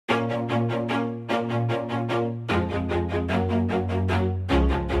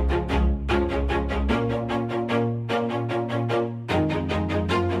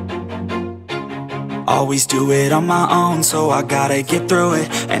Always do it on my own, so I gotta get through it.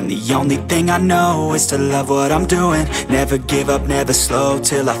 And the only thing I know is to love what I'm doing. Never give up, never slow,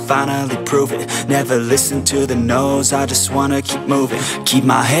 till I finally prove it. Never listen to the no's, I just wanna keep moving. Keep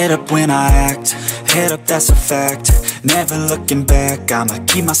my head up when I act, head up, that's a fact. Never looking back, I'ma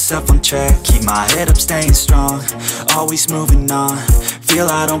keep myself on track. Keep my head up, staying strong, always moving on. Feel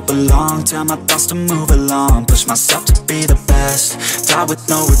I don't belong, tell my thoughts to move along. Push myself to be the best, die with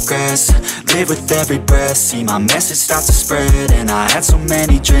no regrets. Live with every breath, see my message start to spread. And I had so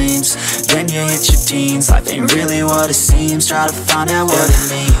many dreams, then you hit your teens. Life ain't really what it seems, try to find out what it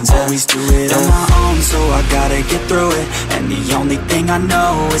means. Always do it on my own, so I gotta get through it. And the only thing I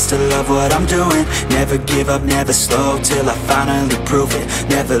know is to love what I'm doing. Never give up, never slow, till I finally prove it.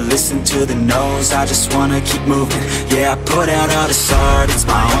 Never listen to the no's, I just wanna keep moving. Yeah, I put out all this art, it's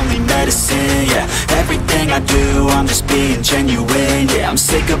my only medicine. Yeah, everything I do, I'm just being genuine. Yeah, I'm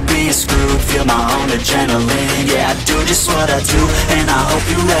sick of being screwed, feel my own adrenaline. Yeah, I do just what I do, and I hope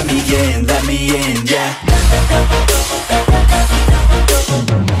you let me in, yeah.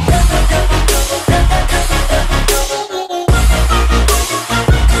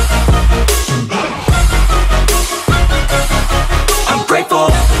 I'm grateful,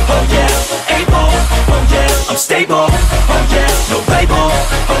 oh yeah, able, oh yeah, I'm stable, oh yeah, no label,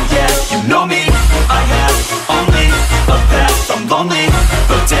 oh yeah, you know me, I have only a path, I'm lonely,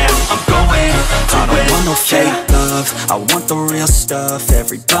 but damn, I'm going to win. I don't want no fake love, I want the real stuff.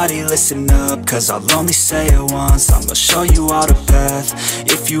 Everybody listen up, cause I'll only say it once. I'm gonna show you all the path,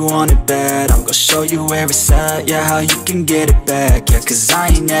 if you want it bad. I'm gonna show you where it's at, yeah, how you can get it back. Yeah, cause I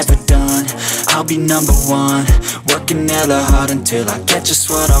ain't never done, I'll be number one. Working hella hard until I get just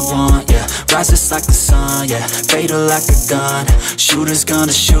what I want, yeah. Rises like the sun, yeah, fatal like a gun. Shooters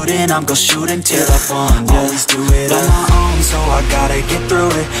gonna shoot and I'm gonna shoot until I won, yeah. Always do it on my own, so I gotta get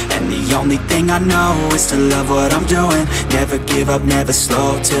through it. And the only thing I know is to love what I'm doing. Never give up, never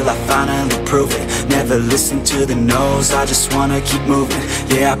slow, till I finally prove it. Never listen to the no's, I just wanna keep moving.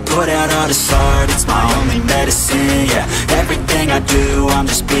 Yeah, I put out all this art, it's my only medicine. Yeah, everything I do, I'm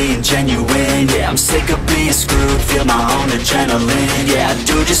just being genuine. Yeah, I'm sick of being screwed, feel my own adrenaline. Yeah, I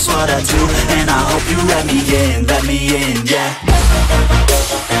do just what I do, and I hope you let me in, yeah.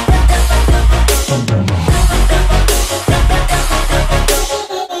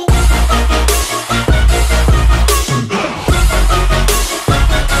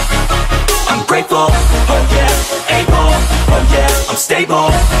 I'm grateful, oh yeah, able, oh yeah, I'm stable,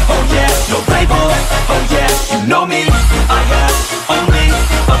 oh yeah, no label, oh yeah, you know me, I have only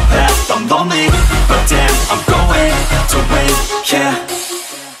a path, I'm lonely, but damn, I'm going to win, yeah.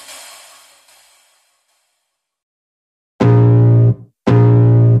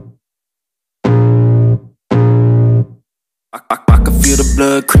 I can feel the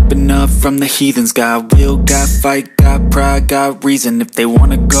blood creeping up from the heathens. Got will, got fight, got pride, got reason. If they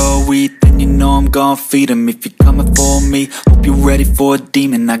wanna go eat, then you know I'm gon' feed them. If you're coming for me, hope you're ready for a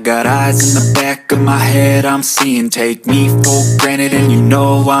demon. I got eyes in the back of my head, I'm seeing. Take me for granted and you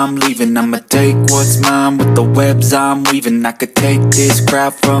know I'm leaving. I'ma take what's mine with the webs I'm weaving. I could take this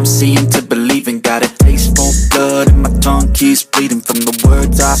crowd from seeing to believing. Got a taste for blood and my tongue keeps bleeding. From the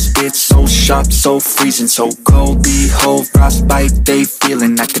words I spit, so sharp, so freezing, so cold. Behold, frostbite they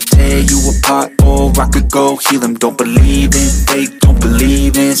feeling. I could tear you apart or I could go heal them. Don't believe in fate, don't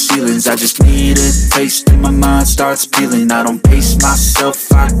believe in ceilings. I just need a taste and my mind starts peeling. I don't pace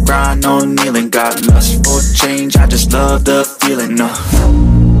myself, I grind on kneeling. Got lust for change, I just love the feeling.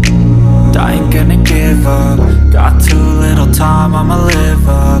 I ain't gonna give up, got too little time, I'ma live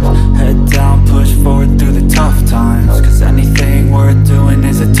up. Head down, push forward through the tough times, cause anything worth doing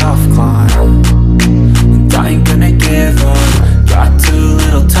is a tough climb. And I ain't gonna give up, got too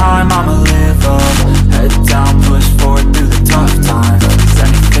little time, I'ma live up. Head down, push forward through the tough times, cause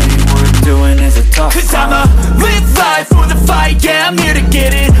anything worth doing is a tough climb. Cause I'ma live life for the fight, yeah, I'm here to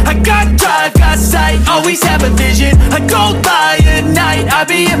get it. I got drive, got sight, always have a vision. I go by at night, I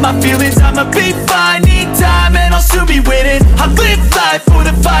be in my feelings. I'ma be fine, need time, and I'll soon be winning. I live life for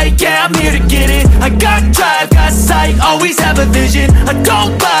the fight, yeah, I'm here to get it. I got drive, got sight, always have a vision. I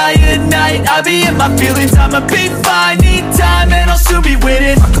go by at night, I be in my feelings. I'ma be fine, need time, and I'll soon be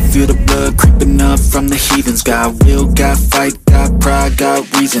winning. I can feel the blood creeping up from the heathens. Got will, got fight, got pride, got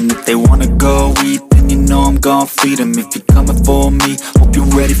reason. If they wanna go eat, then you know I'm gon' feed them. If you're coming for me, hope you're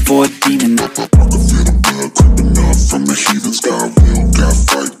ready for a demon. I can feel the blood creeping up from the heathens. Got will, got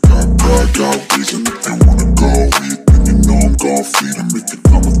fight, got pride, got reason. If they wanna go eat, then you know I'm gon' feed them. If you're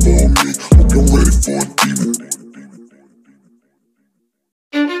coming for me, hope you're ready for a demon.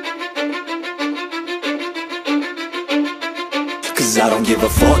 Cause I don't give a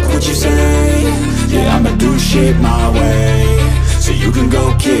fuck what you say. Yeah, I'ma do shit my way, so you can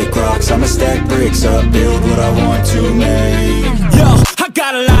go kick rocks. I'ma stack bricks up, build what I want to make. Yo, I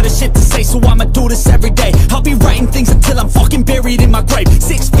got a lot of shit to say, so I'ma do this every day. I'll be writing things until I'm fucking buried in my grave.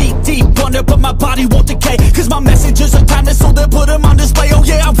 6 feet deep under, but my body won't decay, cause my messages are timeless, so they'll put them on display. Oh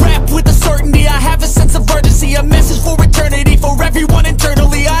yeah, I rap with a certainty, I have a sense of urgency, a message for eternity, for everyone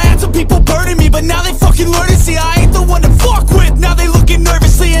internally. I had some people burning me, but now they fucking learn to see I ain't the one to fuck with. Now they looking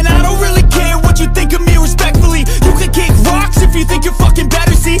nervously, and I don't really care what you think of me, respectfully. You can kick rocks if you think you're fucking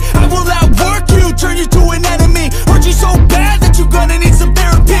better, see I will outwork you, turn you to an enemy. Hurt you so bad that you're gonna need some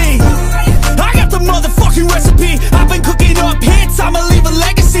therapy. I got the motherfucking recipe, I've been cooking up hits, I'ma leave a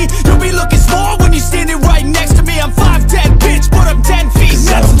legacy. You'll be looking small when you're standing right next to me. I'm 5'10", bitch, but I'm 10 feet.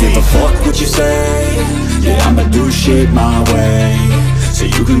 Cause I don't give a fuck what you say. Yeah, I'ma do shit my way, so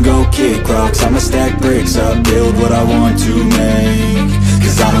you can go kick rocks. I'ma stack bricks up, build what I want to make.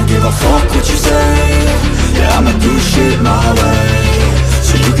 Cause I don't give a fuck what you say. Yeah, I'ma do shit my way,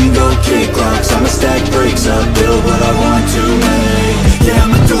 so you can go kick rocks. I'ma stack bricks up, build what I want to make. Yeah,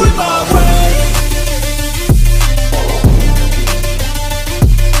 I'ma do it my way.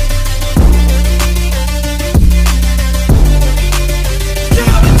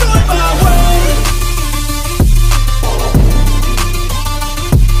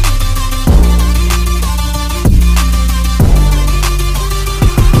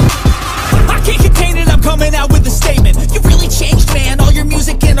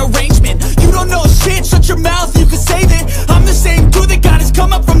 Shut your mouth, you can save it. I'm the same dude that got his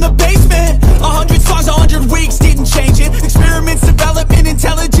come up from the basement. 100 songs, 100 weeks, didn't change it. Experiments, development,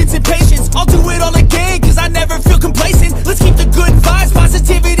 intelligence, and patience. I'll do it all again, cause I never feel complacent. Let's keep the good vibes,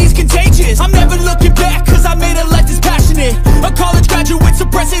 positivity's contagious. I'm never looking back, cause I made a life that's passionate. A college graduate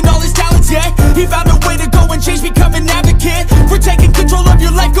suppressing all his talents, yeah. He found a way to go and change, become an advocate for taking control of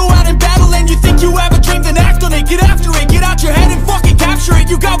your life, go out and battle. And you think you have a dream, then act on it. Get after it, get out your head and fucking capture it.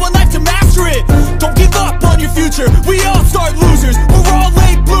 You got one life to master it. Don't give up on your future, we all start losers. We're all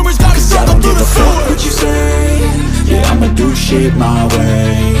late bloomers, gotta struggle through the sewer. What you say? Yeah, I'ma do shit my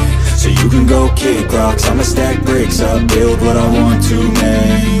way, so you can go kick rocks. I'ma stack bricks up, build what I want to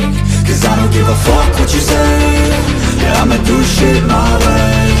make. Cause I don't give a fuck what you say. Yeah, I'ma do shit my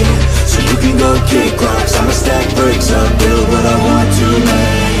way, so you can go kick rocks. I'ma stack bricks up, build what I want to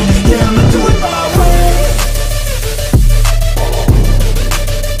make. Yeah, I'ma do it my way.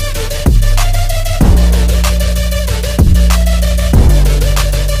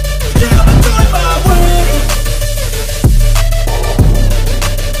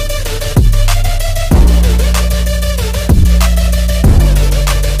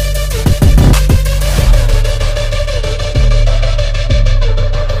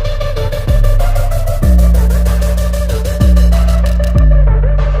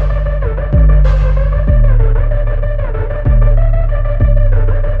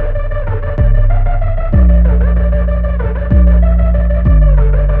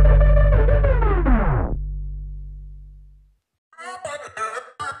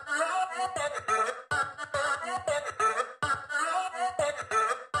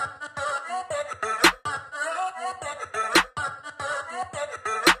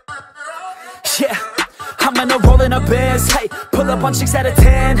 Yeah, I'm in a rollin' a biz, hey. Pull up on 6 out of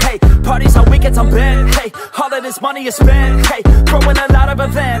 10, hey. Parties on weekends, I'm bent, hey. All of this money is spent, hey. Throwing a lot of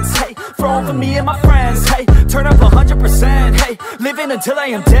events, hey. Throwing for me and my friends, hey. Turn up 100%, hey. Living until I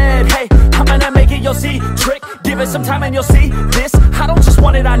am dead, hey. I'm gonna make it, you'll see. Trick, give it some time and you'll see. This, I don't just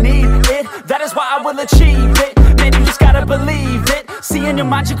want it, I need it. That is why I will achieve it. Man, you just gotta believe it. See in your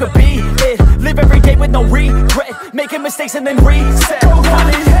mind you could be it. Live every day with no regret. Making mistakes and then reset. Go on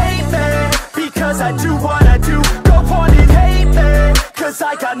and hate me, because I do what I do. Go on and hate me, cause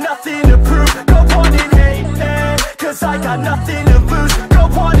I got nothing to prove. Go on and hate me, cause I got nothing to lose. Go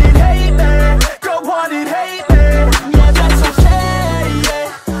on and hate me, go on and hate me. Yeah, that's okay,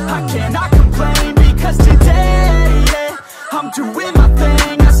 yeah. I cannot complain, because today, yeah, I'm doing my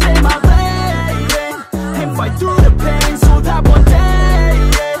thing, I stay my lane, and fight through the pain, so that one day,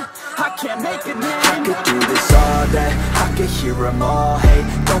 yeah, I can make a name. I could do this all day, I could hear them all hate.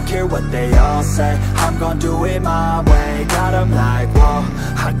 Don't care what they all say, I'm gon' do it my way. Got them like, whoa,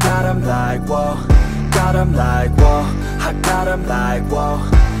 I got them like, whoa. Got them like, whoa, I got them like, whoa.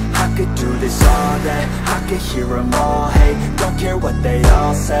 I could do this all day, I could hear them all hate. Don't care what they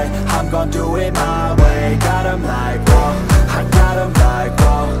all say, I'm gon' do it my way. Got them like, whoa, I got them like,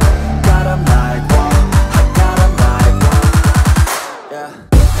 whoa. Got them like, whoa, I got them like, whoa. Yeah.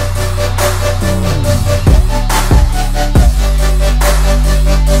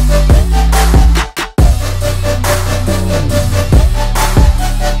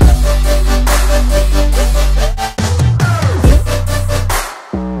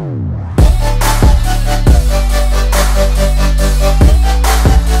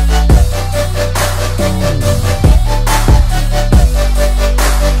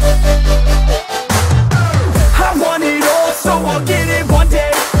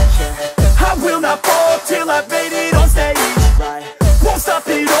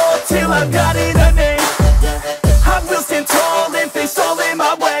 I've got it a name. I will stand tall and face all in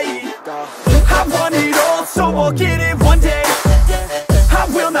my way. I want it all, so I'll get it one day. I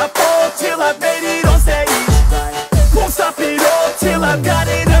will not fall till I've made it on stage. Won't stop it all till I've got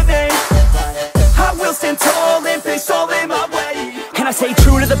it a name. I will stand tall and face all in my way. And I stay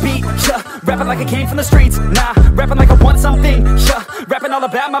true to the beat, yeah. Rapping like I came from the streets, nah. Rapping like I want something, yeah. Rapping all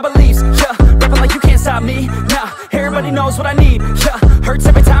about my beliefs, yeah. Rapping like you can't stop me, nah. Everybody knows what I need, yeah. Hurts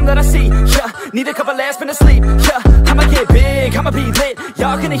every time that I see, yeah. Need a couple last minutes sleep, yeah. I'ma get big, I'ma be lit.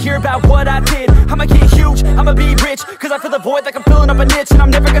 Y'all gonna hear about what I did. I'ma get huge, I'ma be rich. Cause I feel the void like I'm filling up a niche. And I'm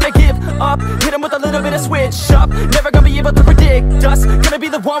never gonna give up. Hit 'em with a little bit of switch up. Never gonna be able to predict us. Gonna be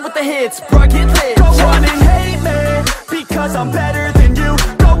the one with the hits, bro, get lit. Go on and hate me, because I'm better than you.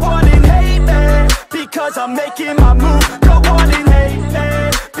 Go on and hate me, because I'm making my move. Go on and hate me,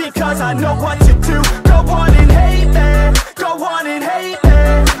 because I know what to do. Go on and hate me, go on and hate me.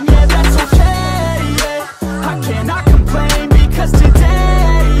 Yeah, that's okay, yeah. I cannot complain, because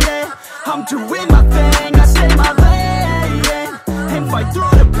today, yeah, I'm doing my thing. I stay my lane and fight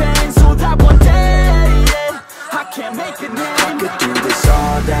through the pain, so that one day, yeah, I can make a name. I could do this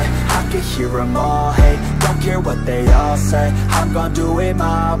all day, I could hear them all hate. Don't care what they all say, I'm gonna do it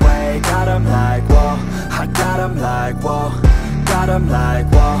my way. Got 'em like, whoa, I got 'em like, whoa. Got 'em like,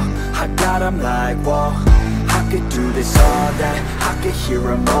 whoa, I got 'em like, whoa. I could do this all day, I could hear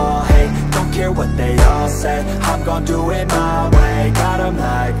them all hate. Don't care what they all say, I'm gonna do it my way. Got 'em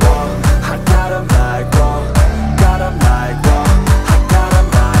like, whoa, I got 'em like, whoa. Got 'em like, whoa, I got 'em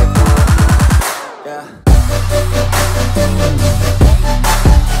like, whoa. Yeah.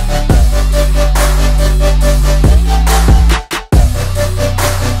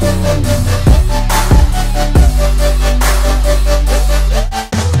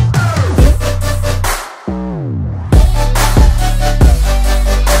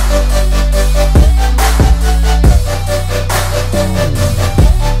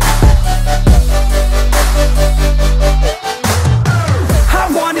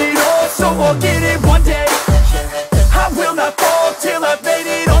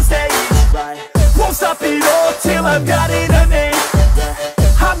 I've got it a name.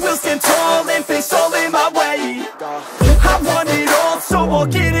 I will stand tall and face all in my way. I want it all, so I'll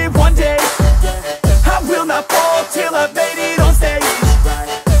get it one day. I will not fall till I've made it on stage.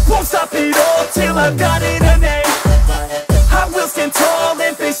 Won't stop it all till I've got it a name. I will stand tall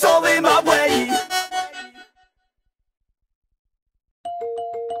and face all in my way.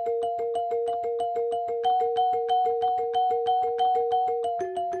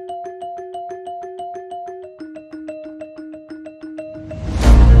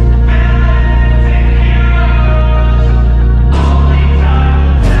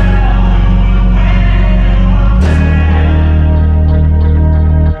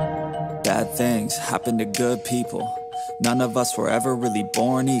 Bad things happen to good people. None of us were ever really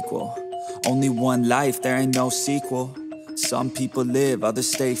born equal. Only one life, there ain't no sequel. Some people live,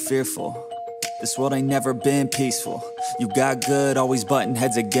 others stay fearful. This world ain't never been peaceful. You got good, always butting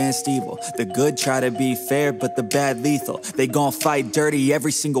heads against evil. The good try to be fair, but the bad lethal. They gon' fight dirty,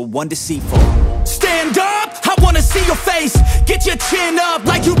 every single one deceitful. Stand up, I wanna see your face. Get your chin up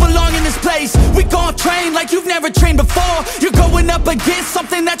like you belong in this place. We gon' train like you've never trained before. You're going up against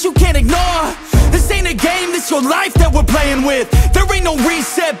something that you can't ignore. This ain't a game, this your life that we're playing with. There ain't no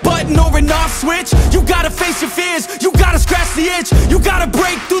reset button or an off switch. You gotta face your fears, you gotta scratch the itch. You gotta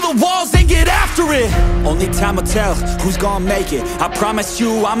break through the walls and get after it. Only time will tell who's gonna make it. I promise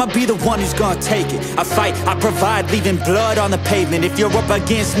you, I'ma be the one who's gonna take it. I fight, I provide, leaving blood on the pavement. If you're up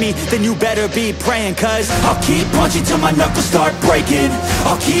against me, then you better be praying. Cause I'll keep punching till my knuckles start breaking.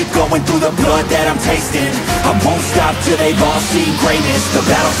 I'll keep going through the blood that I'm tasting. I won't stop till they've all seen greatness. The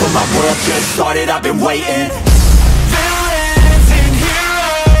battle for my world just started, I've been waiting. Villains and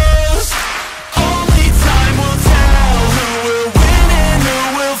heroes, only time will tell who will win and who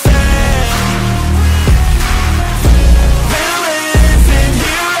will fail. Villains and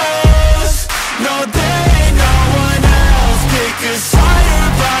heroes, no there ain't no one else. Pick a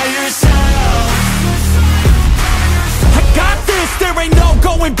side by yourself. I got this, there ain't no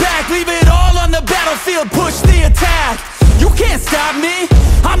going back. Leave it all on the battlefield, push the attack. You can't stop me,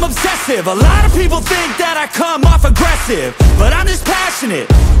 I'm obsessive. A lot of people think that I come off aggressive, but I'm just passionate.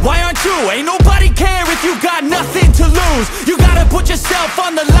 Why aren't you? Ain't nobody care if you got nothing to lose. You gotta put yourself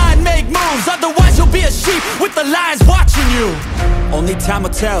on the line, make moves. Otherwise you'll be a sheep with the lions watching you. only time will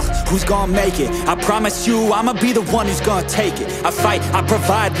tell who's gonna make it. I promise you, I'ma be the one who's gonna take it. I fight, I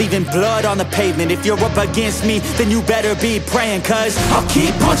provide, leaving blood on the pavement. If you're up against me, then you better be praying. Cause I'll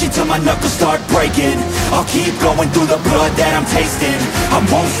keep punching till my knuckles start breaking. I'll keep going through the blood that I'm tasting. I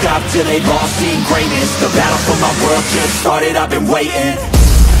won't stop till till they've all seen greatness. The battle for my world just started, I've been waiting.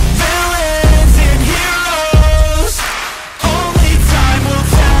 Villains and heroes, only time will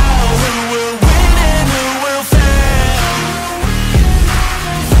tell who will win and who will fail.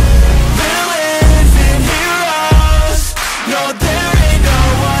 Villains and heroes, no, there ain't no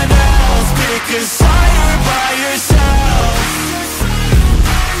one else. Pick a side by yourself.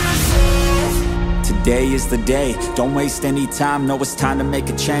 Today is the day, don't waste any time, know it's time to make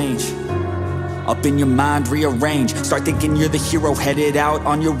a change. Up in your mind, rearrange, start thinking you're the hero headed out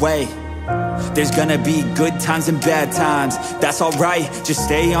on your way. There's gonna be good times and bad times, that's alright, just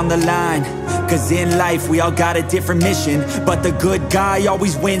stay on the line. Cause in life we all got a different mission, but the good guy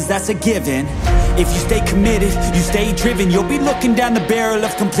always wins, that's a given. If you stay committed, you stay driven, you'll be looking down the barrel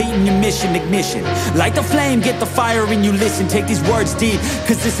of completing your mission. Ignition, light the flame, get the fire and you listen. Take these words deep,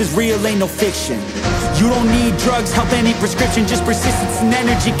 cause this is real, ain't no fiction. You don't need drugs, help any prescription, just persistence and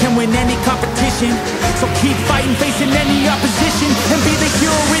energy can win any competition. So keep fighting, facing any opposition, and be the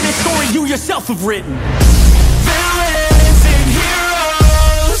hero in a story you yourself have written. Villains and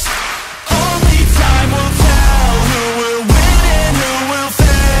heroes, only time will tell who will win and who will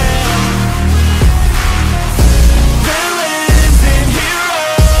fail. Villains and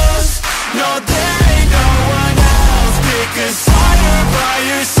heroes, no, there ain't no one else. Pick a side by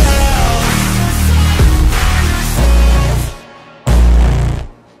yourself.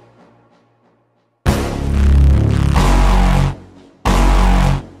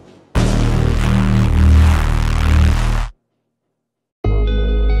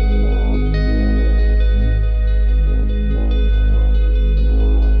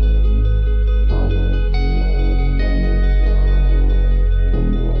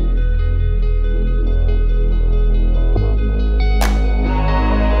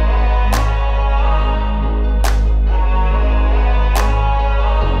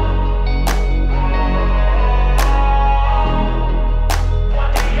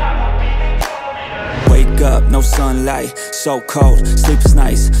 No sunlight, so cold, sleep is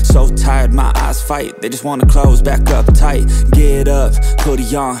nice. So tired, my eyes fight, they just wanna close back up tight. Get up,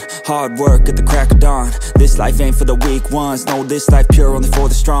 hoodie on, hard work at the crack of dawn. This life ain't for the weak ones, no, this life pure only for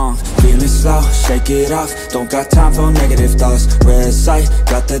the strong. Feeling slow, shake it off, don't got time for negative thoughts. Red sight,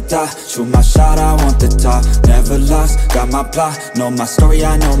 got the dot, shoot my shot, I want the top. Never lost, got my plot, know my story,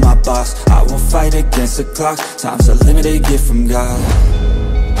 I know my boss. I won't fight against the clock, time's a limited gift from God.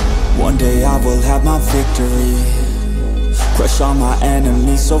 One day I will have my victory, crush all my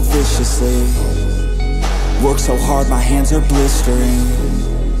enemies so viciously. Work so hard my hands are blistering,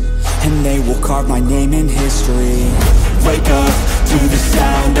 and they will carve my name in history. Wake up to the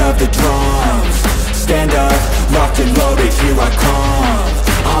sound of the drums, stand up, locked and loaded, here I come.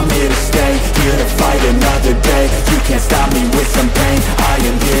 I'm here to stay, here to fight another day. You can't stop me with some pain, I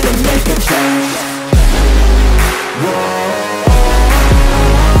am here to make a change. Whoa.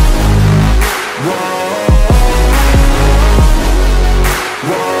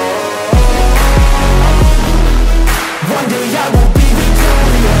 One day I will be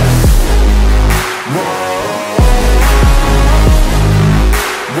victorious.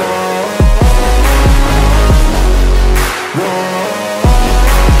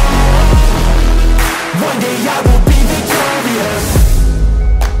 One day I will be victorious.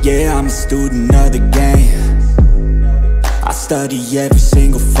 Yeah, I'm a student of the game, I study every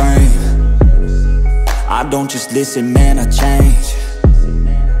single frame. I don't just listen, man, I change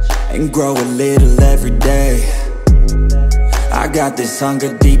and grow a little every day. I got this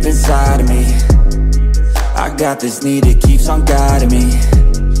hunger deep inside of me, I got this need that keeps on guiding me.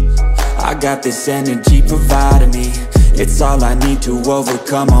 I got this energy providing me, it's all I need to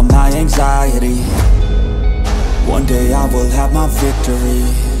overcome all my anxiety. One day I will have my victory,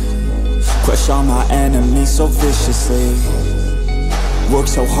 crush all my enemies so viciously. Work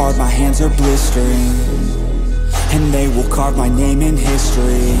so hard my hands are blistering, and they will carve my name in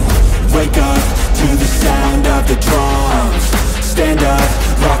history. Wake up to the sound of the drums, stand up,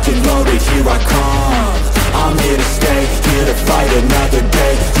 locked and loaded, here I come. I'm here to stay, here to fight another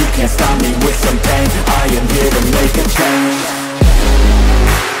day. You can't stop me with some pain, I am here to make a change.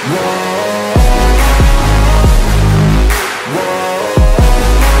 Whoa.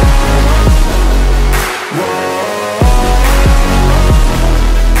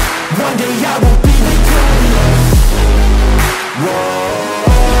 One day I will be victorious.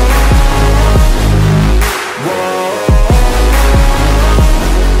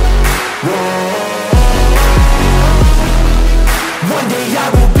 One day I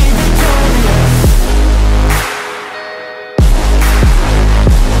will be victorious.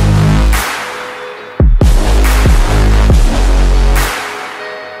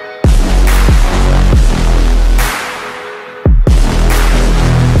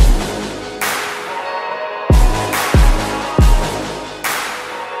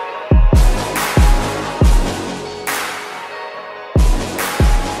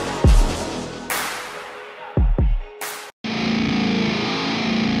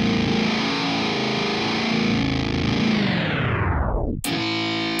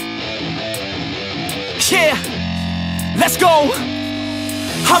 Yeah, let's go.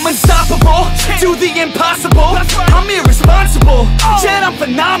 I'm unstoppable, do the impossible. I'm irresponsible, yet I'm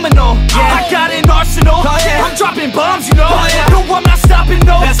phenomenal. I got an arsenal, I'm dropping bombs, you know. No, I'm not stopping,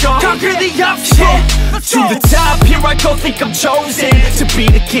 no. Conquer the obstacle. To the top, here I go, think I'm chosen to be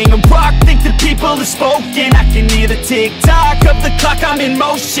the king of rock, think the people have spoken. I can hear the tick-tock of the clock, I'm in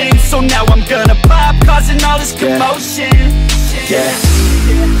motion. So now I'm gonna pop, causing all this commotion. Yeah,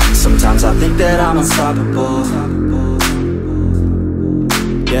 sometimes I think that I'm unstoppable.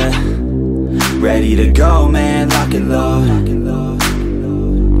 Yeah, ready to go, man, lock and load.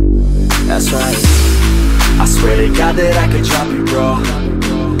 That's right, I swear to God that I could drop it, bro.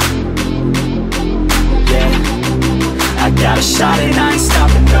 Yeah, I got a shot and I ain't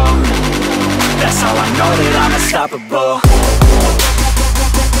stopping, no. That's how I know that I'm unstoppable.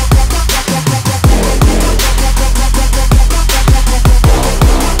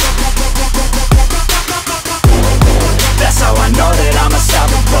 That's how I know that I'm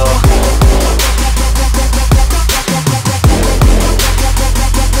unstoppable.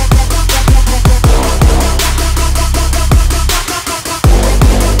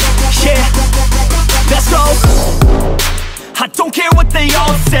 Yeah, let's go. I don't care what they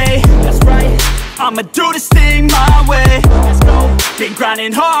all say. That's right, I'ma do this thing my way. Let's go. Been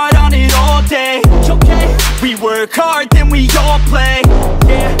grinding hard on it all day. Okay, we work hard, then we all play.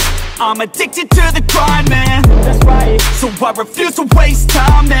 Yeah, I'm addicted to the grind, man. That's right, so I refuse to waste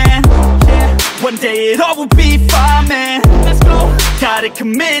time, man. Yeah, one day it all will be fine, man. Let's go. Gotta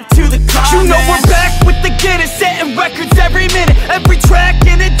commit to the climb. You know we're back with the Guinness, setting records every minute, every track.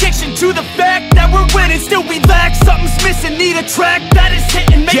 In addiction to the fact that we're winning, still we lack, something's missing. Need a track that is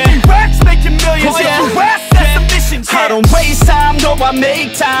hitting, making racks, making millions. If you ask, that's the mission. I don't waste time, no, I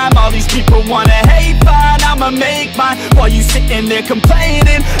make time. All these people wanna hate, fine, I'ma make mine. While you sitting there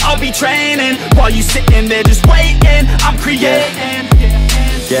complaining, I'll be training. While you sitting there just waiting, I'm creating.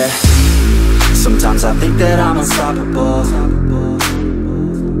 Yeah, sometimes I think that I'm unstoppable.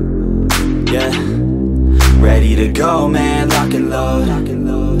 Yeah, ready to go, man, lock and load.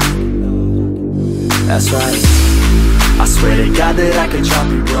 That's right, I swear to God that I could drop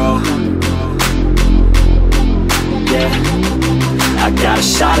it, bro. Yeah, I got a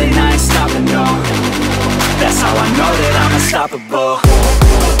shot and I ain't stopping, no. That's how I know that I'm unstoppable.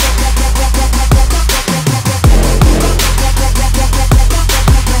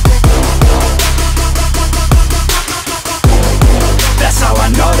 That's how I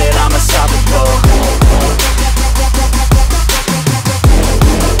know that I'm unstoppable.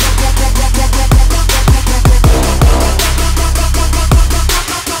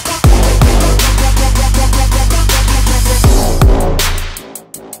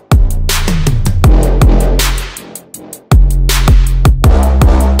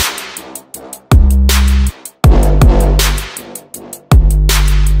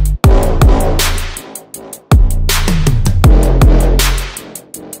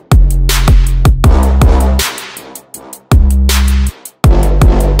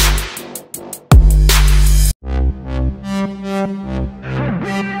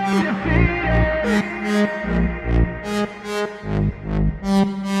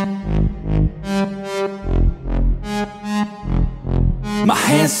 My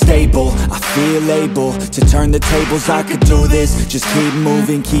hands stable, I feel able to turn the tables, I could do this. Just keep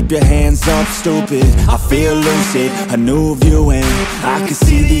moving, keep your hands up, stupid. I feel lucid, a new view and I can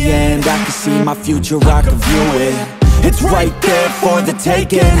see the end, I can see my future, I can view it. It's right there for the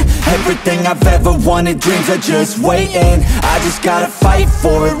taking. Everything I've ever wanted, dreams are just waiting. I just gotta fight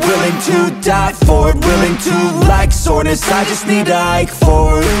for it, willing to die for it, willing to like soreness, I just need a hike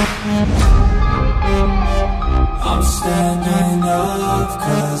for it. I'm standing up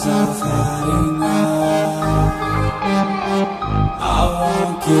cause I've had enough. I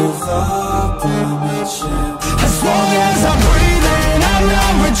won't give up, I'm a champion. As long as I'm breathing, I'm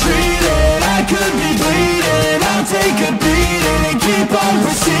not retreating. I could be bleeding, I'll take a beating and keep on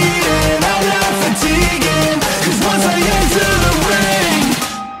proceeding. I'm not fatiguing, cause once I enter the ring,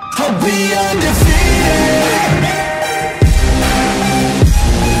 I'll be undefeated.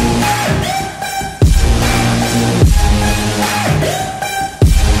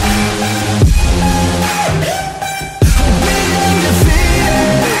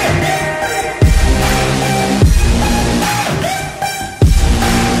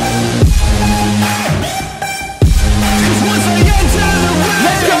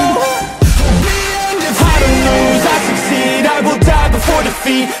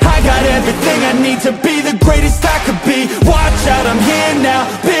 I got everything I need to be the greatest I could be. Watch out, I'm here now.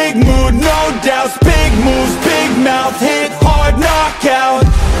 Big mood, no doubts. Big moves, big mouth. Hit hard, knockout.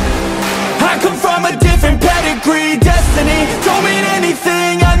 I come from a different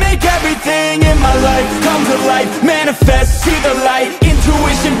everything in my life come to life. Manifest, see the light,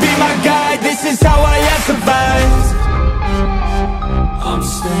 intuition be my guide. This is how I have survived. I'm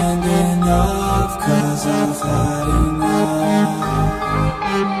standing up 'cause I've had enough.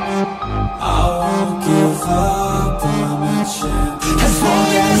 I won't give up, I'm a champion. As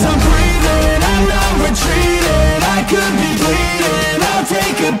long as I'm breathing, I'm not retreating. I could be bleeding, I'll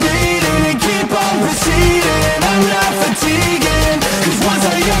take a beating and keep on proceeding. I'm not fatiguing, 'cause once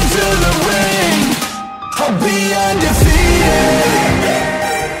I enter the ring, I'll be undefeated.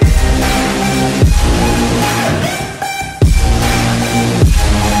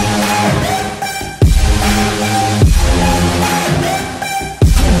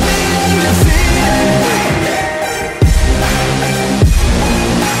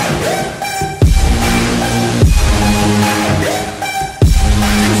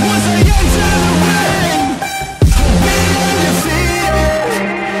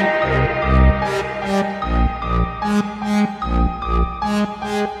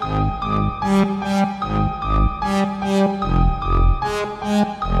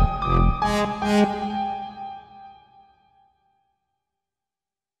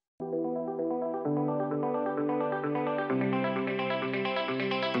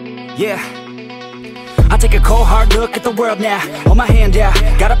 Yeah, I take a cold hard look at the world now. Hold my hand out,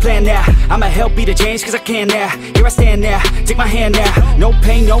 got a plan now. I'ma help be the change 'cause I can now. Here I stand now, take my hand now. No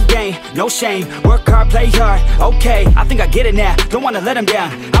pain, no gain, no shame. Work hard, play hard, okay, I think I get it now. Don't wanna let them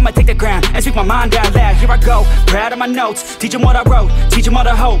down, I'ma take the ground and speak my mind out loud. Here I go, proud of my notes. Teach them what I wrote, teach them all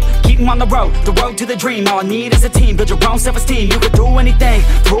the hope. Keep them on the road to the dream. All I need is a team, build your own self-esteem. You can do anything,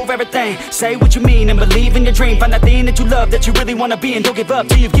 prove everything. Say what you mean and believe in your dream. Find that thing that you love, that you really wanna be. And don't give up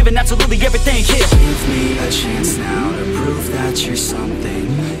till you've given absolutely everything. Here, give me a chance now to prove that you're something.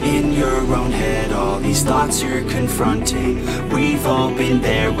 In your own head, all these thoughts you're confronting. We've all been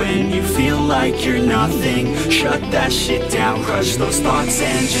there when you feel like you're nothing. Shut that shit down, crush those thoughts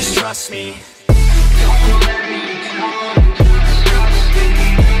and just trust me. Don't let me down, just trust me.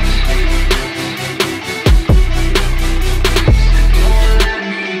 Don't let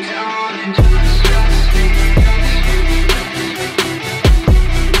me down and just trust me.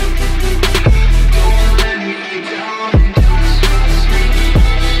 Don't let me down and just trust me.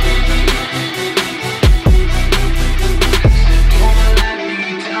 Don't let me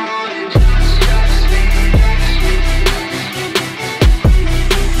down and just trust me.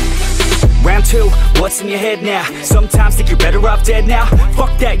 Round two, what's in your head now? Sometimes think you're better off dead now.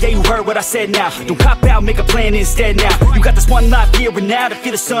 Fuck that, yeah, you heard what I said now. Don't cop out, make a plan instead now. You got this one life here and now to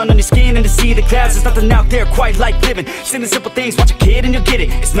feel the sun on your skin and to see the clouds. There's nothing out there quite like living. Just in the simple things, watch a kid and you'll get it.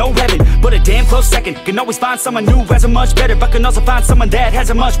 It's no heaven, but a damn close second. Can always find someone new who has it much better, but can also find someone that has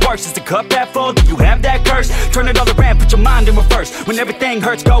it much worse. Is the cup that full? Do you have that curse? Turn it all around, put your mind in reverse. When everything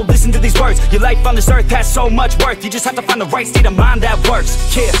hurts, go listen to these words. Your life on this earth has so much worth. You just have to find the right state of mind that works.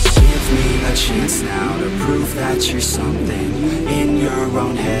 Yeah. Give me a chance now to prove that you're something. In your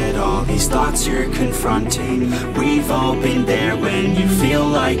own head, all these thoughts you're confronting. We've all been there when you feel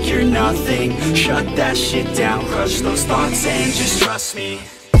like you're nothing. Shut that shit down, crush those thoughts and just trust me.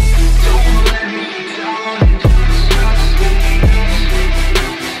 Don't let me down, just trust me.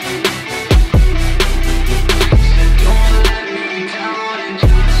 Don't let me down and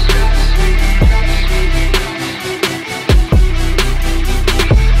just trust me.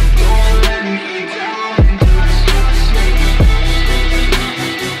 Don't let me down and just trust me.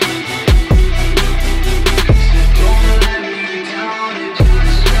 Don't let me down and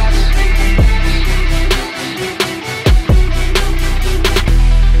just trust me.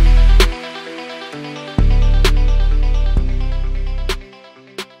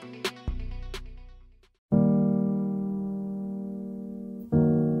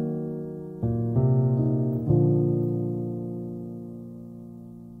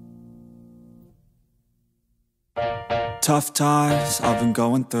 Tough times I've been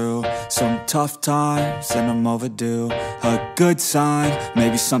going through, some tough times and I'm overdue. A good sign,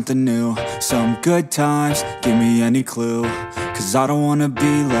 maybe something new, some good times, give me any clue. 'Cause I don't wanna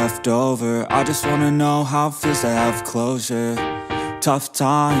be left over, I just wanna know how it feels to have closure. Tough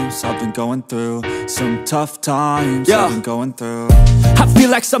times I've been going through, some tough times I've been going through. I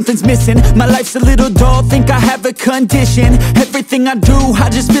feel like something's missing, my life's a little dull, think I have a condition. Everything I do, I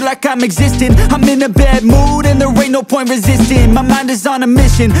just feel like I'm existing. I'm in a bad mood and there ain't no point resisting. My mind is on a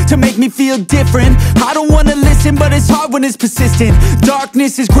mission to make me feel different. I don't wanna listen, but it's hard when it's persistent.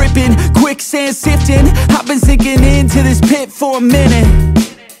 Darkness is gripping, quicksand sifting. I've been sinking into this pit for a minute.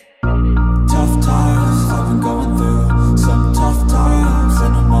 Tough times I've been going through, some tough times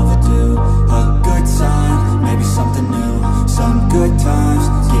and I'm overdue. A good sign, maybe something new, some good times,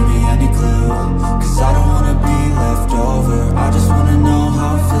 give me any clue.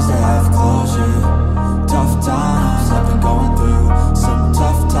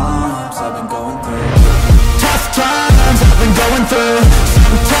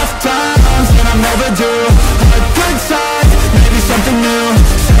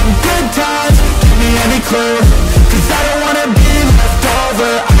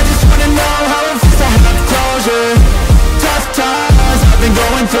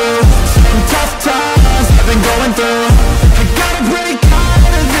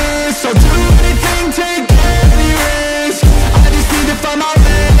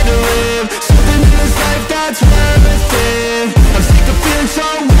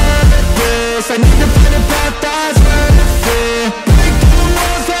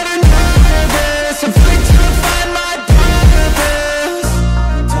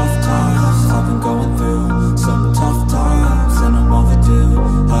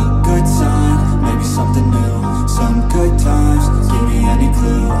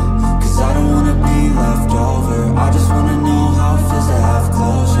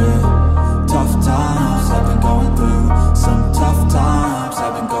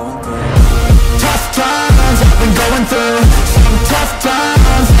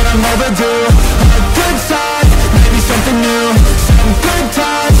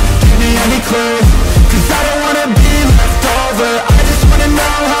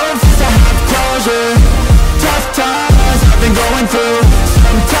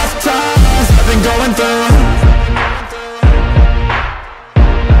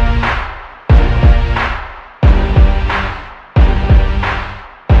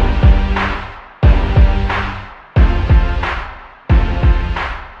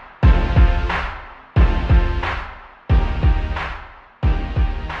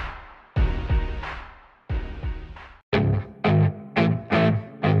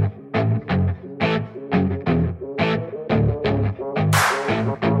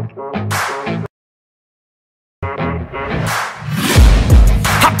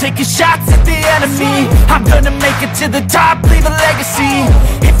 taking shots at the enemy. I'm gonna make it to the top, leave a legacy.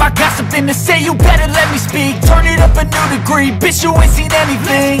 If I got something to say, you better let me speak. Turn it up a new degree, bitch, you ain't seen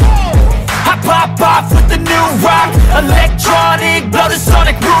anything. I pop off with the new rock, electronic, blow the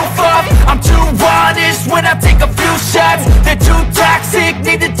sonic roof up. I'm too honest when I take a few shots. They're too toxic,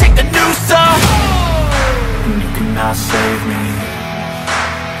 need to take the noose off. And you cannot save me,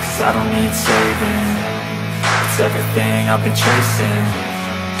 'cause I don't need saving. It's everything I've been chasing,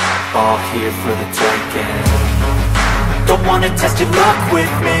 all here for the taking. Don't wanna test your luck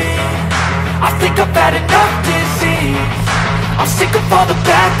with me, I think I've had enough disease. I'm sick of all the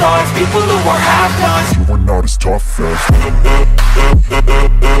bad thoughts, people who are half-nots. You are not as tough as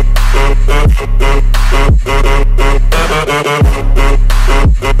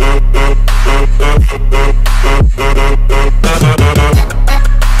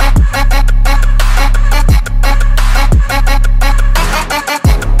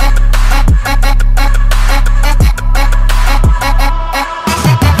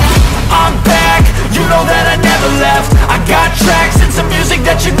I'm back, you know that I never left. I got tracks and some music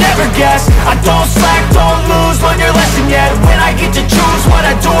that you never guessed. I don't slack, don't lose, learn your lesson yet. When I get to choose what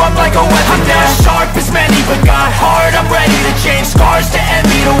I do, I'm like a weapon. I'm not sharp as many, but got hard, I'm ready to change. Scars to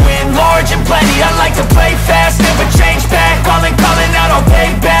envy, to win large and plenty. I like to play fast, never change back. Calling out, I'll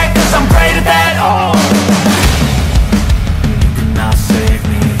pay back, 'cause I'm great at that. Oh, You cannot save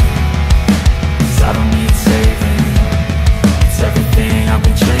me, 'cause I don't need saving. It's everything I've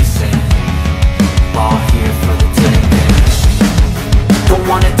been chasing, all here for the taking. don't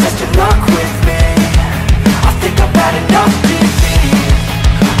wanna test your luck with me, I think I've had enough disease.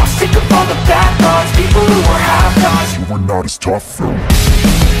 I'm sick of all the bad thoughts, people who are half-nots. you are not as tough though.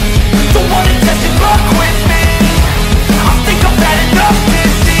 Don't wanna test your luck with me, I think I've had enough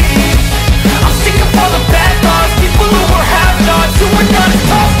disease. I'm sick of all the bad thoughts, people who are half-nots, who are not as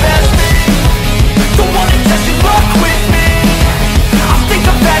tough as me. Don't wanna test your luck with me, I think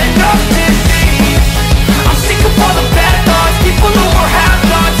I've had enough disease. I'm sick of all the bad thoughts, people who are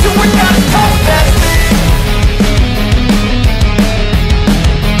half-nots, who are not as tough as me.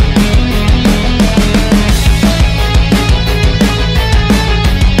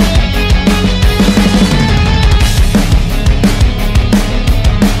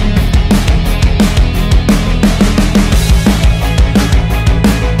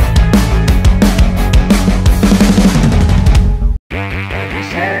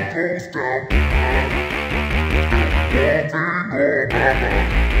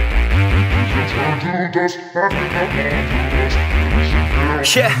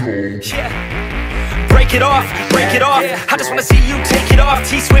 Yeah. Break it off, break it off. I just wanna see you take it off.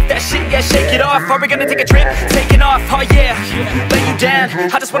 T-Swift, that shit, yeah, shake it off. Are we gonna take a trip? Taking off, oh yeah. Lay you down,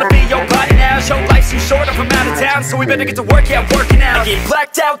 I just wanna be your body now. Your life's too short, I'm from out of town, so we better get to work, yeah, working out. I get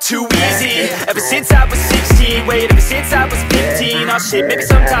blacked out too easy, ever since I was 16. Wait, ever since I was 15. Oh shit, maybe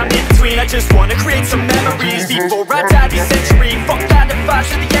sometime in between. I just wanna create some memories before I die this century. Fuck 9 to 5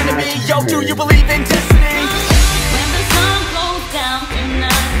 to the enemy. Yo, do you believe in destiny? When the sun goes down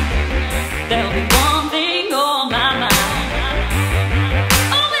tonight, there'll be one thing on my mind.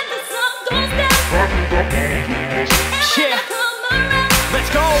 Oh, when the sun goes down, Yeah, come around. let's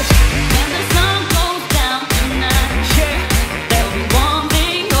go. When the sun goes down tonight, Yeah, there'll be one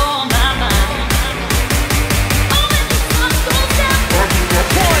thing on my mind. Oh, when the sun goes down, 1,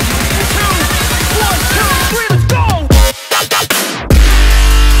 2, 1, 2, 3, let's go.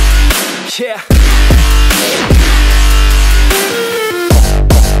 Yeah.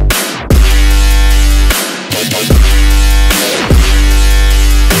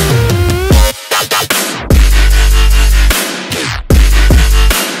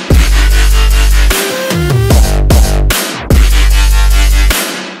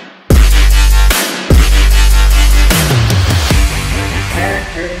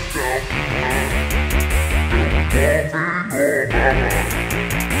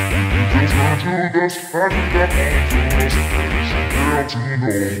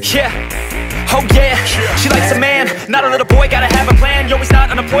 Yeah, oh yeah, she likes a man, not a little boy, gotta have a plan. Yo, he's not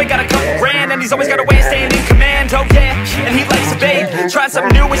unemployed, got a couple grand, and he's always got a way of staying in command. Oh yeah, and he likes a babe, trying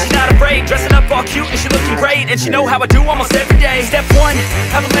something new and she's not afraid. Dressing up all cute and she looking great, and she know how I do almost every day. Step 1,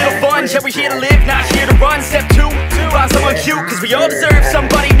 have a little fun, yeah, we here to live, not here to run. Step 2, find someone cute, cause we all deserve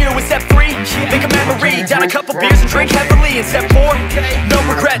somebody new. And step 3, make a memory, down a couple beers and drink heavily. And step 4, no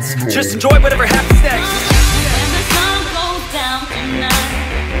regrets, just enjoy whatever happens next. when the sun goes down tonight,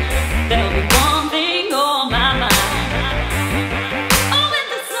 there'll be one thing on my mind. Oh, when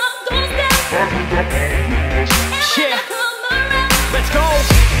the sun goes down, Yeah, come around. let's go.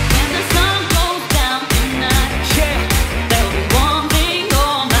 When the sun goes down tonight, Yeah, there'll be one thing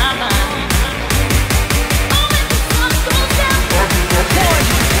on my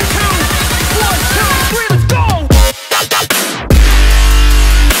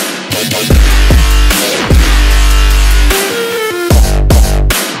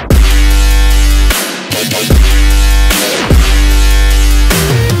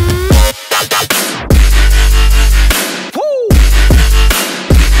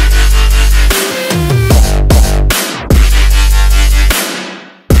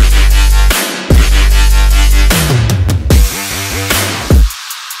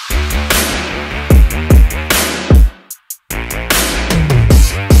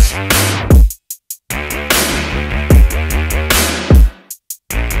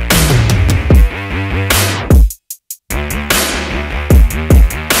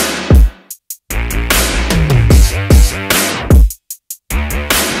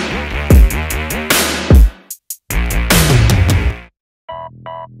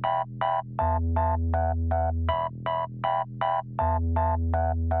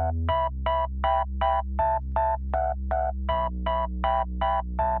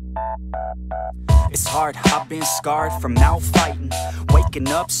It's hard, I've been scarred from out fighting. Waking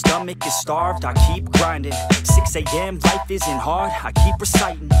up, stomach is starved, I keep grinding. 6 a.m, life isn't hard, I keep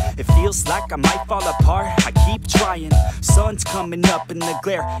reciting. It feels like I might fall apart, I keep trying. Sun's coming up and the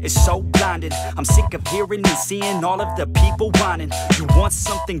glare is so blinding. I'm sick of hearing and seeing all of the people whining. You want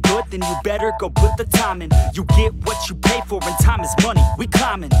something good, then you better go put the time in. You get what you pay for and time is money, we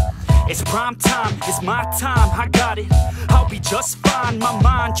climbing. It's prime time, it's my time, I got it. I'll be just fine, my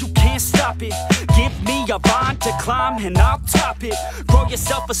mind, you can't stop it. Give me a vine to climb and I'll top it. Grow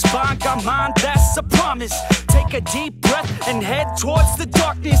yourself a spine, got mine, that's a promise. Take a deep breath and head towards the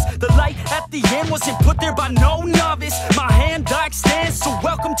darkness. The light at the end wasn't put there by no novice. My hand I extend, so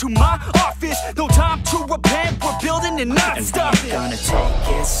welcome to my office. No time to repent, we're building and not stopping. We gonna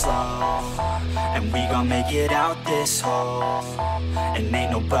take it slow, and we gon' make it out this hole. And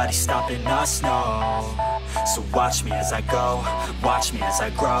ain't nobody stopping us, no. So watch me as I go, watch me as I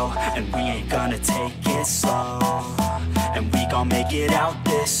grow. And we ain't gonna take it slow, and we gon' make it out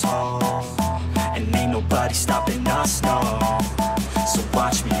this hole. And ain't nobody stopping us, no. So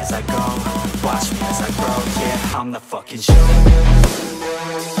watch me as I go, watch me as I grow. Yeah, I'm the fucking show.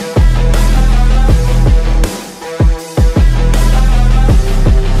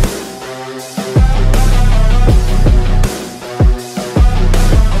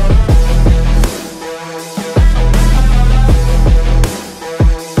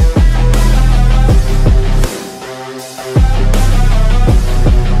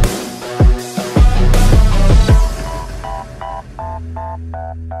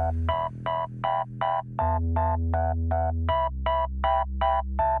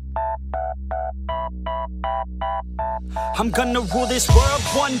 I'm gonna rule this world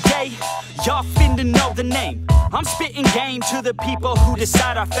one day. Y'all finna know the name. I'm spitting game to the people who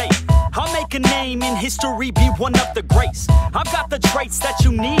decide our fate. I'll make a name in history, be one of the greats. I've got the traits that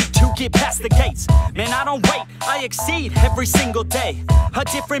you need to get past the gates. Man, I don't wait, I exceed every single day. A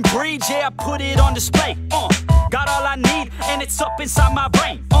different breed, yeah, I put it on display. Got all I need, and it's up inside my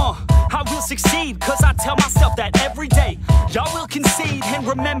brain. I will succeed, cause I tell myself that every day. Y'all will concede and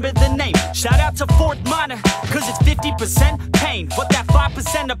remember the name. Shout out to Fort Minor, cause it's 50% pain. But that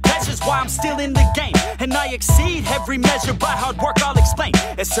 5% of pleasure's why I'm still in the game. And I exceed every measure by hard work, I'll explain.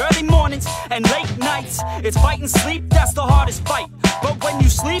 It's early mornings and late nights. It's fight and sleep, that's the hardest fight. But when you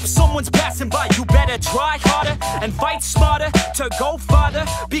sleep, someone's passing by. You better try harder and fight smarter to go farther.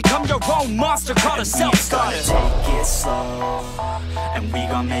 Become your own monster, call a self-starter. We gonna take it slow, and we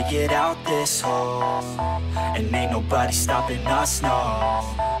gon' make it out this hole. And ain't nobody stopping us, no.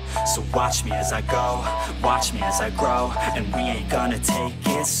 So watch me as I go, watch me as I grow. And we ain't gonna take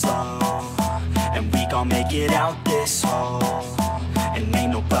it slow, and we gon' make it out this hole. And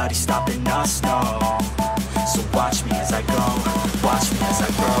ain't nobody stopping us, no. So watch me as I go, watch me as I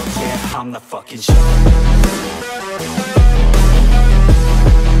grow. Yeah, I'm the fucking show.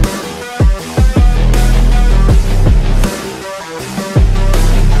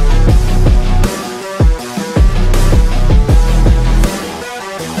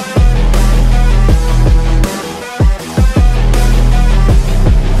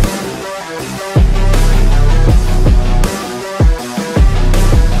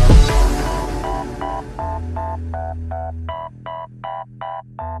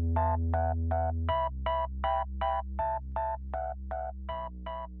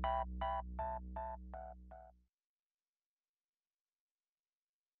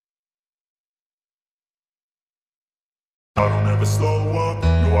 I don't ever slow up,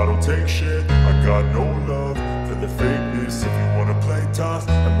 no I don't take shit. I got no love for the fakeness. If you wanna play tough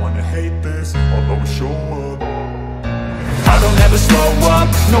and wanna hate this, I'll always show up. I don't ever slow up,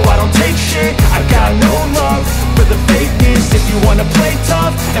 no I don't take shit. I got no love for the fakeness. If you wanna play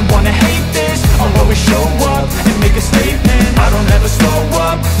tough and wanna hate this, I'll always show up and make a statement. I don't ever slow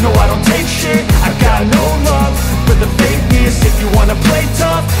up, no I don't take shit. I got no love for the fakeness. If you wanna play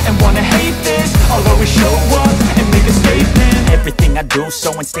tough and wanna hate this, I'll always show up and make a statement. Everything I do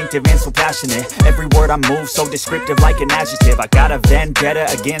so instinctive and so passionate. Every word I move so descriptive like an adjective. I got a vendetta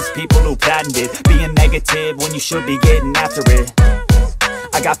against people who patented being negative when you should be getting after it.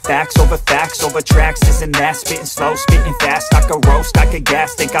 I got facts over tracks, this and that. Spitting slow, spitting fast. I could roast, I could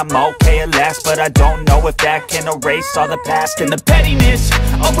gas. Think I'm okay at last, but I don't know if that can erase all the past. And the pettiness,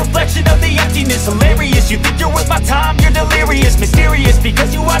 a reflection of the emptiness. Hilarious, you think you're worth my time, you're delirious. Mysterious,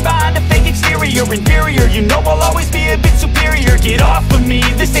 because you hide behind a fake exterior. Inferior, you know I'll always be a bit superior. Get off of me,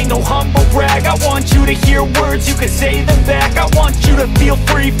 this ain't no humble brag. I want you to hear words, you can say them back. I want you to feel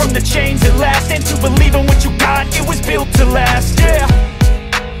free free from the chains at last, and to believe in what you got, it was built to last, yeah.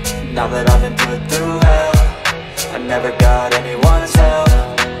 Now that I've been put through hell, I never got anyone's help.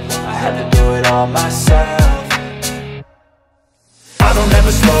 I had to do it all myself. I don't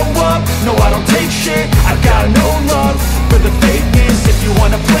ever slow up, no I don't take shit. I got no love for the fakeness. If you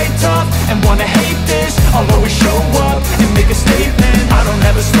wanna play tough and wanna hate this, I'll always show up and make a statement. I don't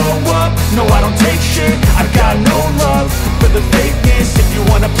ever slow up, no I don't take shit. I got no love for the fakeness. If you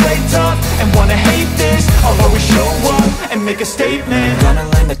wanna play tough and wanna hate this, I'll always show up and make a statement. Gonna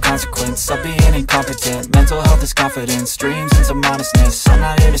learn the consequence of being incompetent. Mental health is confidence, dreams and some honestness. I'm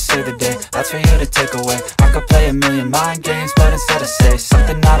not here to save the day, that's for you to take away. I could play a million mind games, but instead I say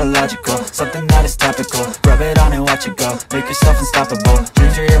something not illogical, something that is topical. Rub it on and watch it go, make yourself unstoppable.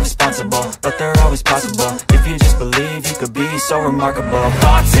 Dreams are irresponsible, but they're always possible. If you just believe, you could be so remarkable.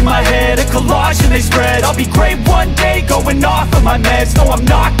 Thoughts in my head, a collage and they spread. I'll be great one day, going off of my meds. No, I'm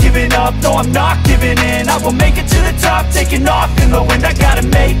not giving up, no, I'm not giving in. I will make it to the top, taking off in the wind. I gotta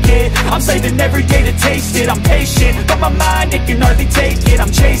make it, I'm saving every day to taste it. I'm patient, but my mind, it can hardly take it.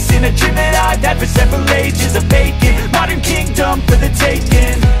 I'm chasing a dream that I've had for several ages. A vacant, modern kingdom for the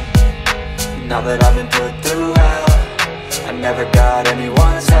taking. Now that I've been put through hell, I never got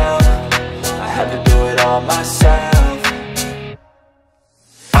anyone's help. I had to do it all myself.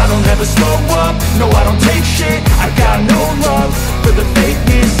 I don't ever slow up, no I don't take shit. I got no love for the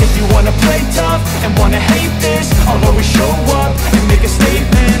fakeness. If you wanna play tough and wanna hate this, I'll always show up and make a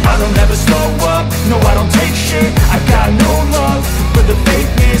statement. I don't ever slow up, no I don't take shit. I got no love for the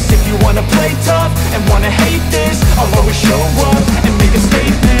fakeness. If you wanna play tough and wanna hate this, I'll always show up and make a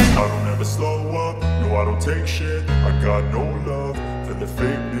statement. I don't ever slow up, no I don't take shit. I got no love for the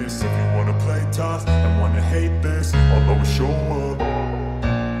fakeness. If you wanna play tough and wanna hate this, I'll always show up.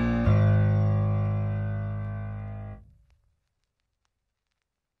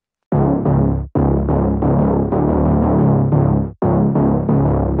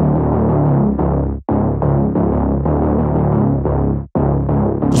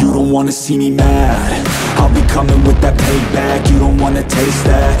 You don't wanna see me mad, I'll be coming with that payback. You don't wanna taste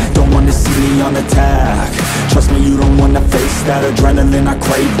that, don't wanna see me on attack. Trust me, you don't wanna face that adrenaline, I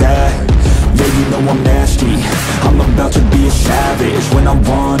crave that. Yeah, you know I'm nasty, I'm about to be a savage. When I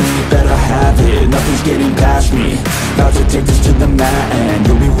want it, better have it, nothing's getting past me. About to take this to the mat and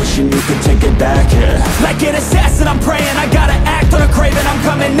you'll be wishing you could take it back, yeah. Like an assassin, I'm praying, I gotta act on a craving. I'm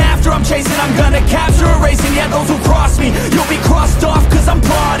coming after, I'm chasing, I'm gonna capture, erasing. Yeah, those who cross me, you'll be crossed off, cause I'm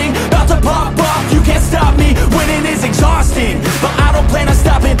plotting, about to pop off. You can't stop me, winning is exhausting, but I don't plan on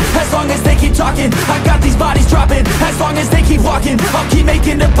stopping, as long as they keep talking. I got these bodies dropping, as long as they keep walking. I'll keep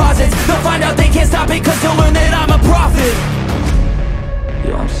making deposits, they'll find out they can't stop it, cause they'll learn that I'm a prophet.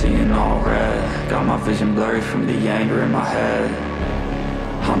 Yo, I'm seeing all red, got my vision blurry from the anger in my head.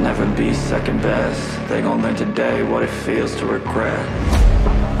 I'll never be second best, they gon' learn today what it feels to regret.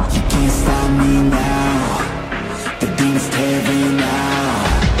 You can't stop me now, the demons tearing now.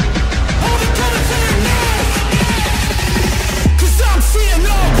 Hold it to the finish now, cause I'm seeing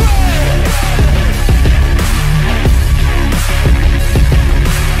all red.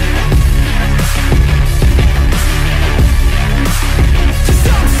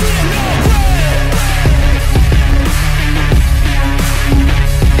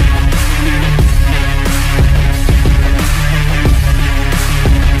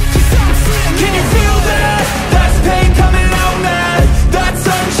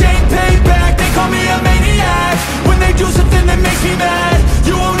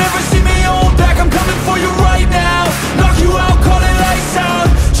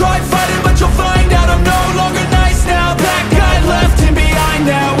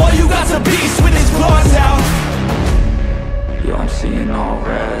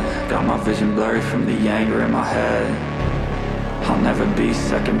 Vision blurry from the anger in my head. I'll never be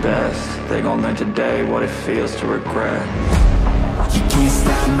second best, they gon' learn today what it feels to regret. You can't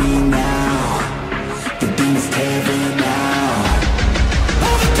stop me now, the demons tearing now.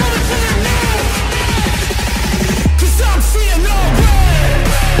 Hold it to the finish now, cause I'm seeing all red.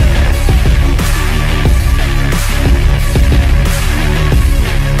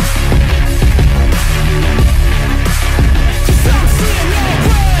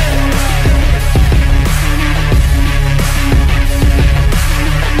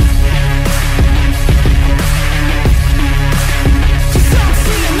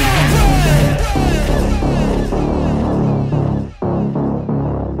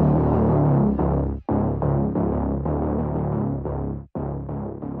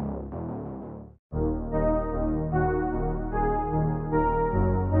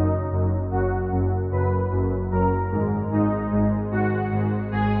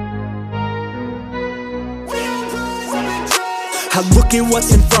 I look at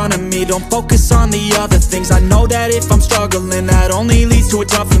what's in front of me, don't focus on the other things. I know that if I'm struggling, that only leads to a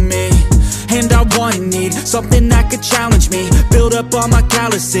tougher me. And I wanna need something that could challenge me, build up all my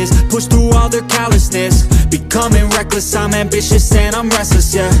calluses, push through all their callousness. Becoming reckless, I'm ambitious and I'm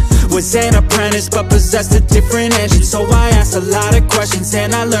restless, yeah. Was an apprentice but possessed a different engine, so I asked a lot of questions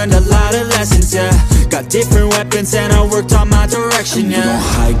and I learned a lot of lessons, yeah. Got different weapons and I worked on my direction, yeah. We gon'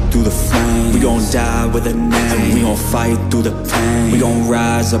 hike through the flame, we gon' die with a name. We gon' fight through the pain, we gon'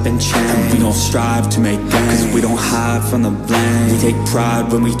 rise up and change. We gon' strive to make gains, cause we don't hide from the blame. We take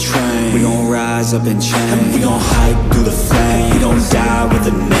pride when we train, we gon' rise up and change. We gon' hike through the flame, we gon' die with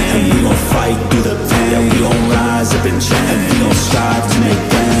a name. We gon' fight through the pain, we gon' rise up and change. We gon' strive to make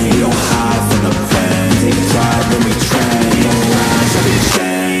gains, we don't hide from the pain. We take pride when we train, we gon' rise up and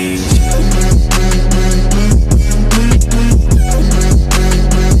change.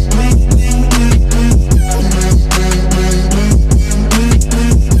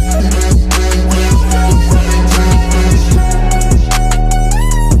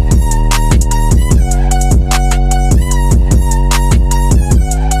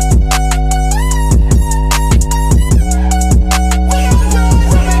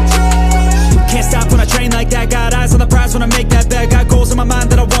 When I make that bet, got goals in my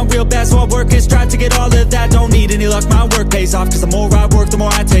mind that I want real bad, so I work and strive to get all of that. Don't need any luck, my work pays off, cause the more I work, the more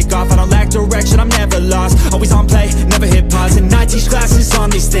I take off. I don't lack direction, I'm never lost, always on play, never hit pause. And I teach classes on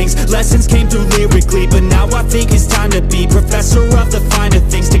these things, lessons came through lyrically, but now I think it's time to be professor of the finer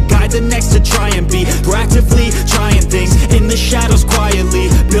things, to guide the next, to try and be proactively trying things in the shadows quietly,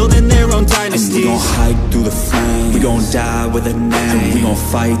 building their own dynasties. We gon' hike through the flame, we gon' die with a name. We gon'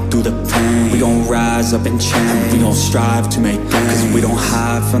 fight through the pain, we gon' rise up and change. We gon' strive to make gains, cause we don't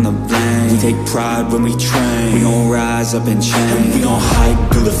hide from the blame. We take pride when we train, we gon' rise up and change. We gon'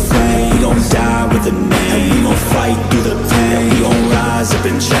 hike through the flame, we gon' die with a name. We gon' fight through the pain, we gon' rise up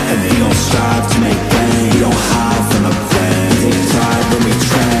and change. We gon' strive to make gains, we don't hide from the blame. We take pride when we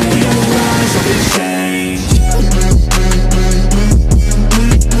train, we gon' rise up and change.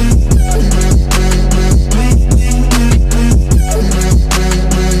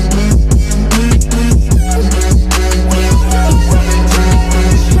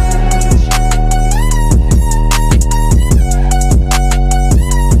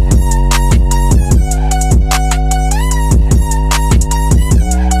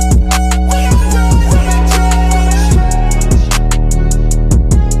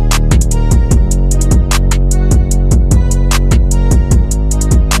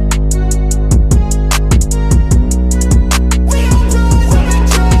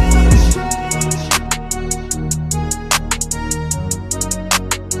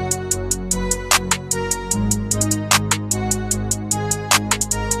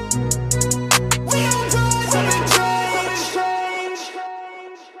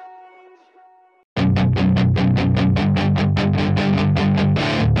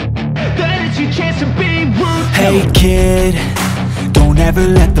 Hey kid, don't ever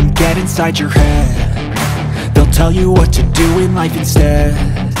let them get inside your head. They'll tell you what to do in life instead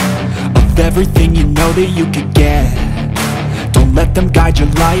of everything you know that you could get. Don't let them guide your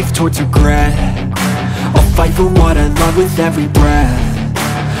life towards regret. I'll fight for what I love with every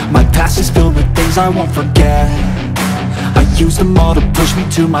breath. My past is filled with things I won't forget. I use them all to push me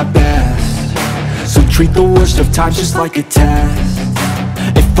to my best. So treat the worst of times just like a test.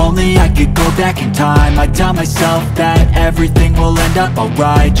 If only I could go back in time, I'd tell myself that everything will end up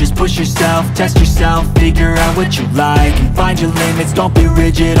alright. Just push yourself, test yourself, figure out what you like, and find your limits, don't be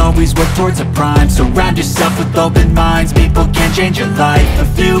rigid, always work towards a prime. Surround yourself with open minds, people can change your life. A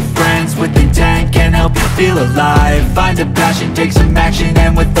few friends with intent can help you feel alive. Find a passion, take some action,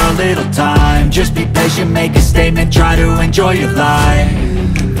 and with a little time, just be patient, make a statement, try to enjoy your life.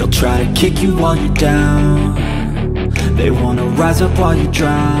 They'll try to kick you while you're down, they wanna rise up while you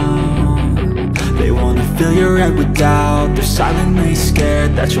drown. They wanna fill your head with doubt. They're silently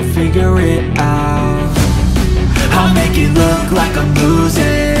scared that you'll figure it out. I'll make it look like I'm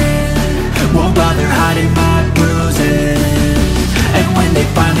losing, won't bother hiding my bruises. And when they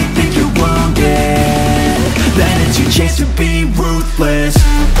finally think you're wounded, then it's your chance to be ruthless.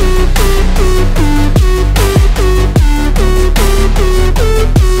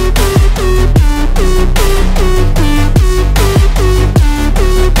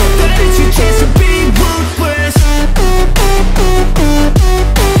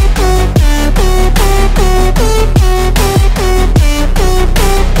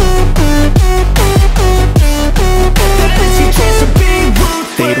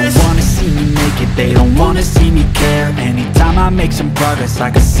 They don't wanna see me care. Anytime I make some progress, I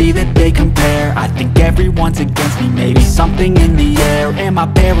can see that they compare. I think everyone's against me, maybe something in the air. Am I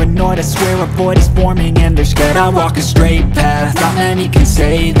paranoid? I swear a void is forming and they're scared. I walk a straight path, not many can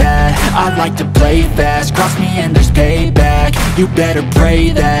say that. I like to play fast, cross me and there's payback. You better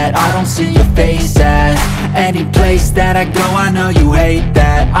pray that I don't see your face at any place that I go. I know you hate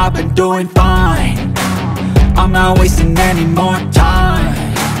that. I've been doing fine, I'm not wasting any more time.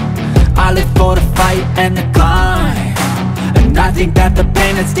 I live for the fight and the climb, and I think that the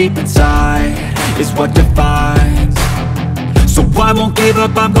pain that's deep inside is what defines. So I won't give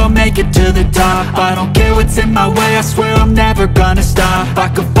up, I'm gonna make it to the top. I don't care what's in my way, I swear I'm never gonna stop. I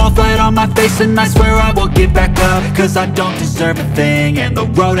could fall flat on my face and I swear I will get back up, cause I don't deserve a thing and the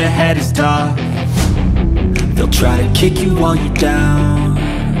road ahead is tough. They'll try to kick you while you're down,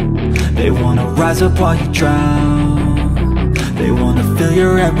 they wanna rise up while you drown. They wanna fill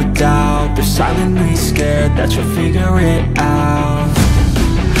your head with doubt, they're silently scared that you'll figure it out.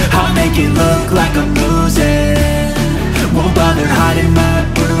 I'll make it look like I'm losing, won't bother hiding my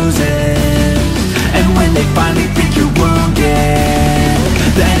bruises. And when they finally think you're wounded,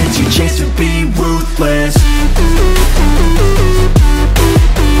 then it's your chance to be ruthless.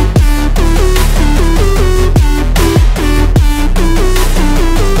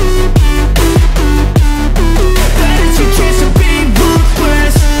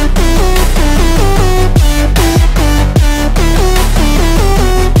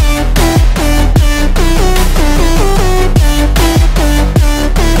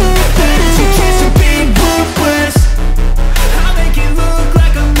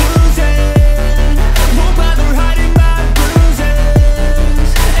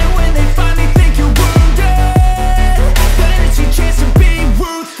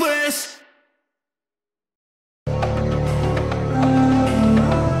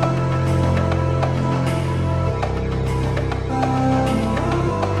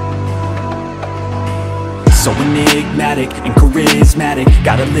 So enigmatic and charismatic,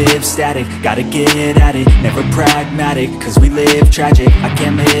 gotta live static, gotta get at it, never pragmatic, cause we live tragic. I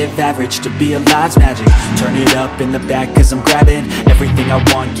can't live average, to be alive's magic. Turn it up in the back cause I'm grabbing everything I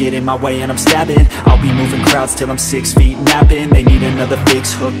want, get in my way and I'm stabbing. I'll be moving crowds till I'm 6 feet napping. They need another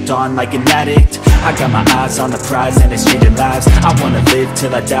fix, hooked on like an addict. I got my eyes on the prize and it's changing lives. I wanna live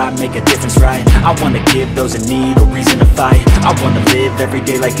till I die, make a difference, right? I wanna give those in need a reason to fight. I wanna live every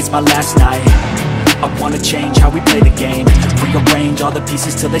day like it's my last night. I wanna change how we play the game, rearrange all the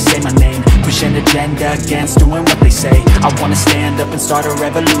pieces till they say my name, push an agenda against doing what they say. I wanna stand up and start a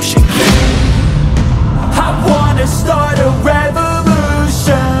revolution. I wanna start a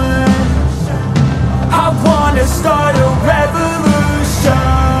revolution. I wanna start a revolution.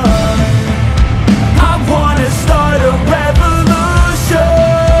 I wanna start a revolution.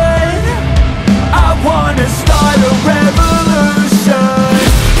 I wanna start a revolution.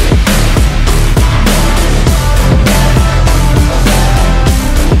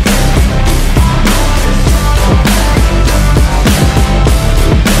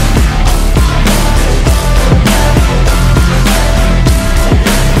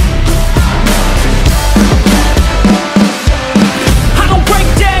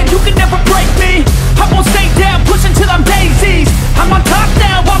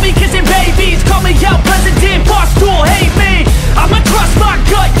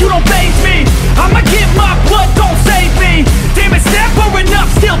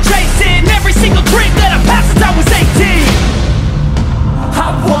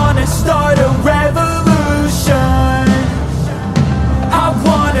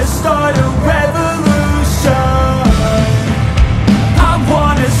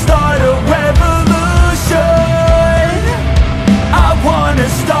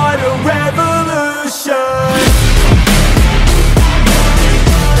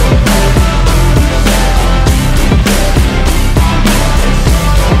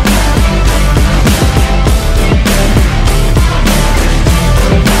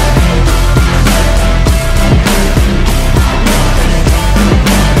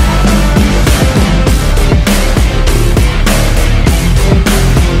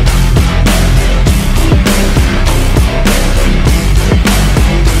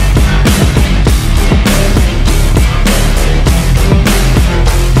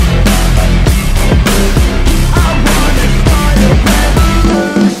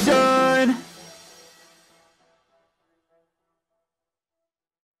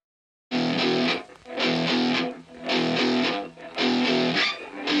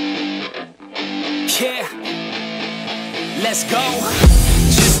 Yeah, let's go.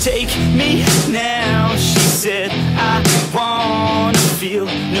 Just take me now, she said. I wanna feel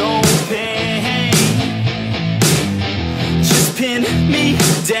no pain. Just pin pin me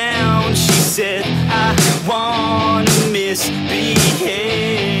down. She said, I wanna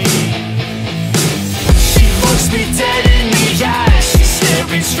misbehave. She looks me dead in the eyes, she's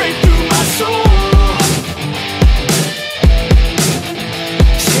staring straight through my soul.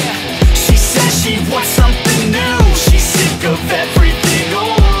 Yeah, she says she wants something new, she's sick of everything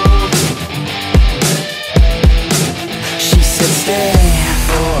old. She said, stay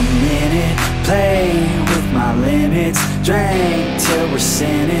for a minute, play with my limits, drink till we're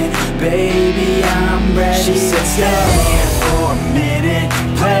sinning, baby I'm ready. She said, stay for a minute,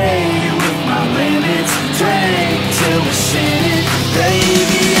 play with my limits, drink till we're sinning,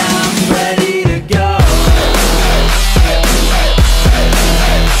 baby I'm ready to go.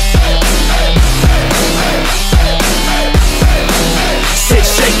 Said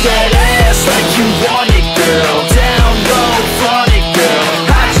shake that ass like you want it, girl, down low, flaunt it, girl,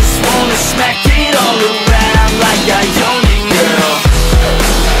 I just wanna smack it all around like I own it, girl.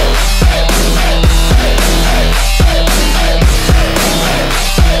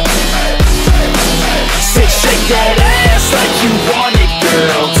 Say shake that ass like you want it,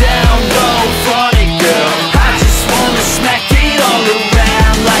 girl, down low, flaunt it, girl, I just wanna smack it all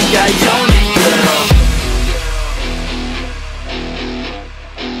around like I own it, girl.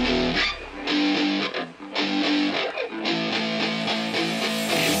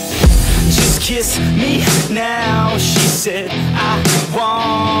 Just kiss me now, she said, I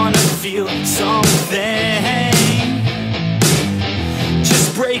wanna feel something.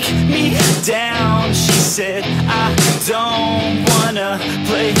 Just break me down, she said, I don't wanna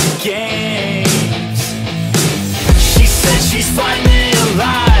play games. She said she's finally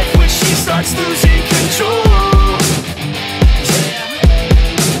alive when she starts losing control. Yeah.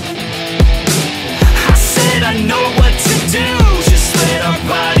 I said I know what to do, just let our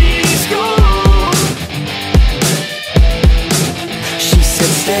bodies go. She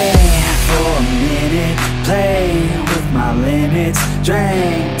said stay for a minute, play with my limits,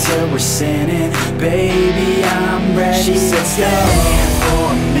 drink till we're sinning, baby I'm ready. She said stay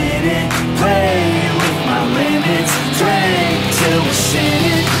for a minute, play with my limits, drink till we're sinning.